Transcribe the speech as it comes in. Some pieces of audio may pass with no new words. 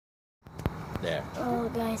there. Oh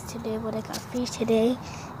guys, today what I got for you today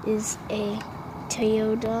is a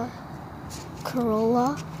Toyota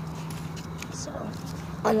Corolla. So,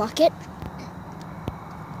 unlock it.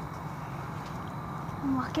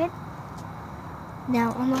 Unlock it.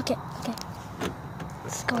 Now unlock it. Okay.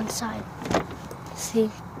 Let's go inside. See,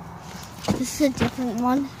 this is a different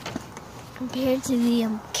one compared to the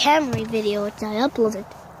Camry video which I uploaded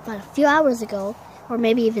about a few hours ago, or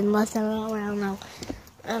maybe even less than an hour. I don't know.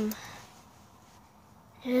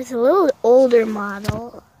 It's a little older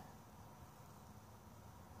model.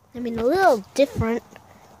 I mean, a little different.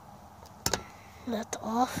 That's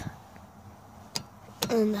off.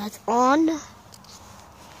 And that's on.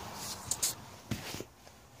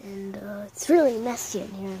 And it's really messy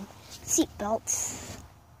in here. Seat belts.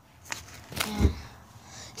 And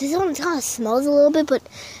this one kind of smells a little bit, but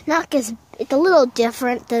not as. It's a little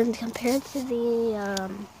different than compared to the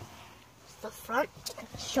front.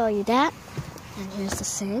 I'll show you that. And here's the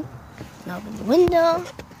sink. Now open the window.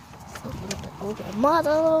 Open up the older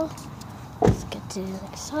model. Let's get to the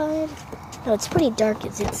other side. No, it's pretty dark.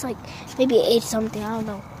 It's like maybe 8 something. I don't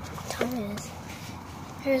know what time it is.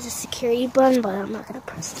 Here's a security button, but I'm not gonna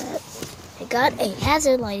press that. I got a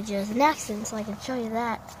hazard light just an accident, so I can show you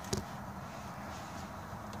that.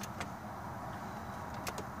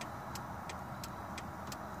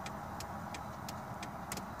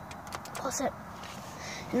 Pause it.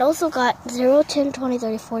 And also got 0, 10, 20,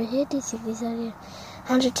 30, 40, 50, 60, 70,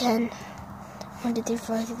 110, 1, 2, 3,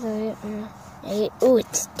 4, 5, 6, 7, 8. Ooh,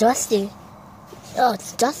 it's dusty. Oh,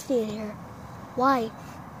 it's dusty in here. Why?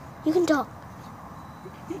 You can talk.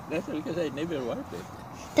 That's because I never wiped it.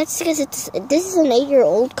 That's because this is an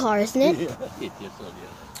 8-year-old car, isn't it? Yeah, 8 years old,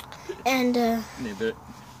 yeah. And, Neither,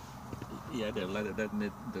 yeah, the leather that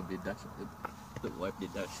need to be dust, to wipe the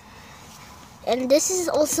dust. And this is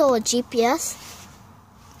also a GPS.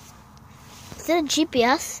 Is it a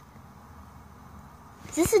GPS?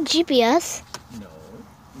 Is this a GPS? No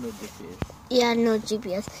GPS. Yeah, no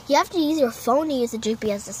GPS. You have to use your phone to use the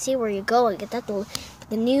GPS to see where you're going.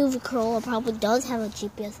 The new Corolla probably does have a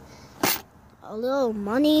GPS. A little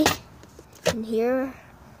money in here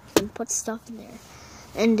and put stuff in there.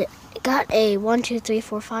 And it got a 1, 2, 3,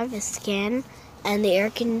 4, 5 to scan, and the air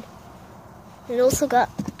can. It also got.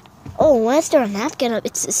 Oh, why is there a napkin up?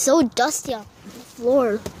 It's so dusty on the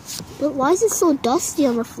floor. But why is it so dusty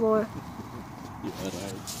on the floor? Yeah,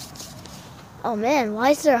 right. Oh man,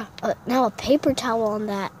 why is there now a paper towel on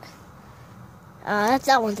that?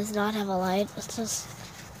 That one does not have a light. It's just.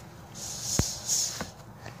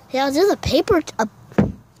 Yeah, there's a paper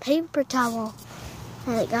towel,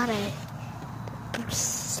 and it got a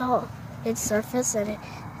solid surface, and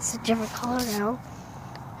it's a different color now.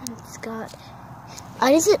 And it's got.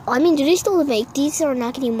 I mean, do they still make these or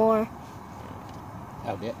not anymore?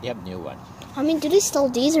 Oh, they have new ones. I mean, do they still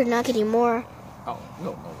these or not anymore? Oh,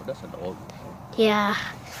 no, that's an old one. Yeah,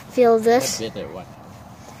 feel this. That's better one.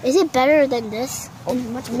 Is it better than this? Oh.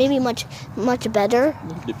 Maybe much better.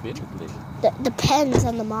 Definitely. Depends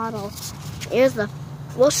on the model.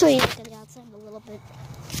 We'll show you the outside a little bit.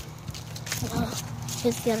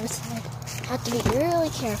 Here's the other side. Have to be really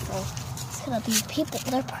careful. It's gonna be people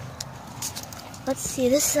there. Let's see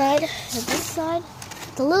this side and this side.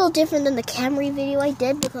 It's a little different than the Camry video I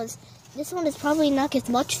did because this one is probably not as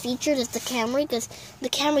much featured as the Camry because the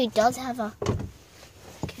Camry does have a.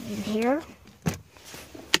 Okay, in here.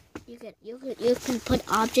 You can put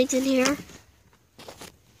objects in here.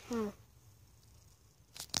 I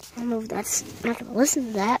don't know if that's not gonna listen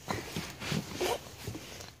to that.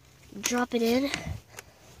 Drop it in.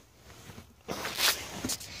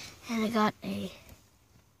 And I got I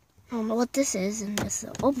don't know what this is, and this is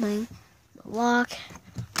the opening, the lock.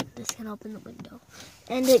 This can open the window.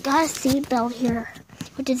 And it got a seat belt here,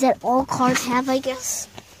 which is that all cars have, I guess.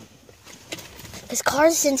 Because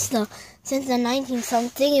cars since the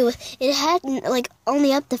 19-something, it had like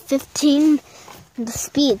only up to 15 the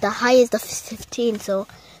speed. The highest of 15. So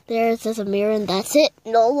there's a mirror, and that's it.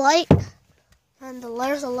 No light. And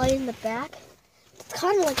there's a light in the back. It's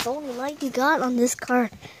kind of like the only light you got on this car.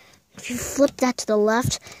 If you flip that to the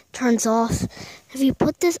left, it turns off. If you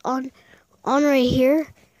put this on right here,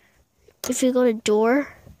 if you go to door,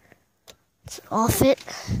 it's off it.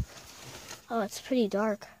 Oh, it's pretty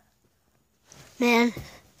dark. Man,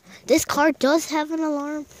 this car does have an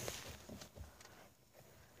alarm.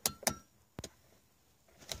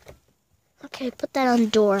 Okay, put that on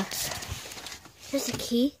door. Here's a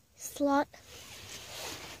key slot.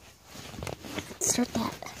 Start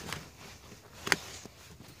that.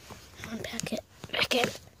 Unpack it. Back in.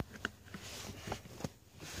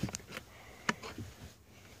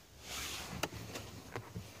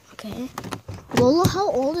 Okay. Lola, how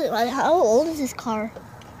old is this car?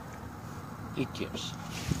 8 years.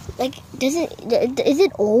 Like, is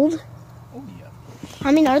it old? Oh yeah.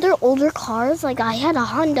 I mean, are there older cars? Like, I had a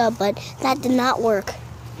Honda, but that did not work.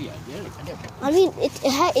 Yeah. I mean,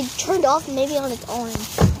 it turned off maybe on its own.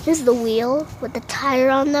 Here's the wheel with the tire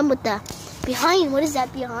on them with the behind. What is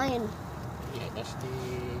that behind? Yeah, that's the.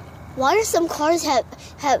 Why do some cars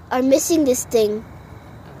are missing this thing?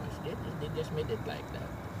 They just made it like that.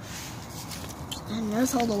 And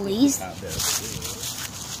there's all the leaves.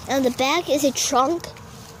 And the back is a trunk.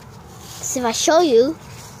 So if I show you,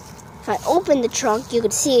 if I open the trunk, you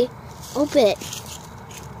can see. Open it.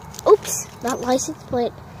 Oops, not license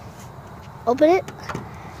plate. Open it.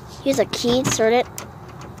 Here's a key. Insert it.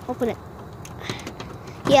 Open it.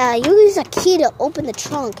 Yeah, you use a key to open the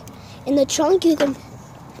trunk. In the trunk, you can.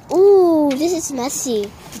 Ooh, this is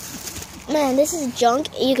messy. Man, this is junk.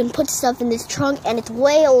 You can put stuff in this trunk, and it's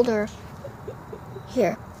way older.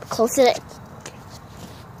 Here, close it.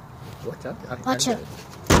 Watch out. Watch out.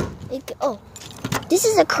 Oh, this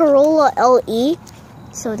is a Corolla LE.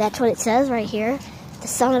 So that's what it says right here. The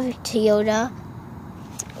son of Toyota.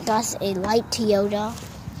 That's a light Toyota.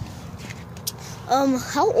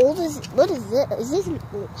 How old is what is it? Is this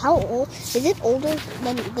how old? Is it older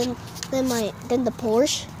than the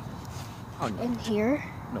Porsche? Oh, no. In here.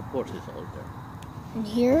 No, Porsche is older. In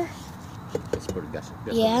here. It's for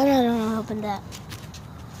gasoline. Yeah, I don't know how to open that.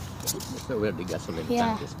 So where the gasoline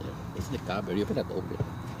tank is there. It's the cover. You cannot open it.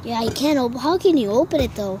 Yeah, you can't open. How can you open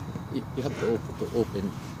it though? You have to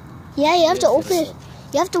open. Yeah, you have to open it.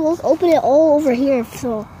 You have to open it all over here.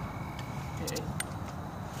 So Okay.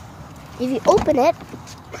 if you open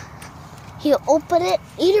it,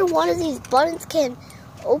 either one of these buttons can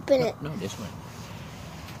open it. No, this one.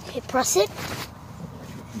 Okay, press it.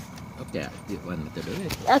 Okay, you want me to do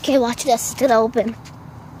it? Okay, watch this. It's gonna open.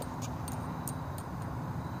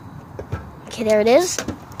 Okay, there it is.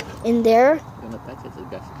 In there. You're gonna touch it.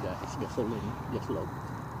 It's gasoline. Just look.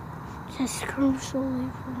 Just screw slowly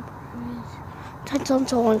from previous. Touch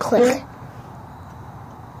onto one click.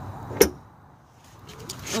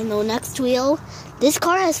 On the next wheel. This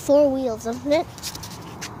car has 4 wheels, doesn't it?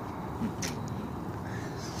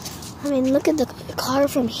 I mean, look at the car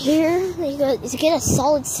from here. You get a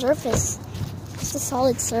solid surface. It's a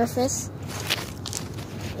solid surface.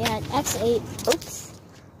 Yeah, X8. Oops.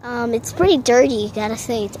 It's pretty dirty, gotta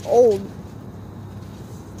say. It's old.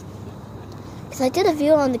 Because I did a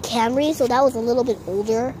video on the Camry, so that was a little bit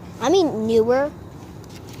older. I mean, newer.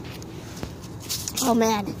 Oh,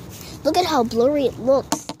 man. Look at how blurry it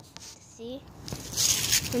looks. See?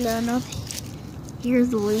 And then here's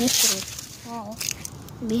the leaf. Oh.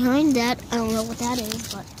 Behind that, I don't know what that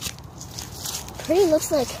is, but pretty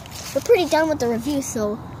looks like we're pretty done with the review,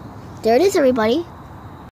 so there it is, everybody.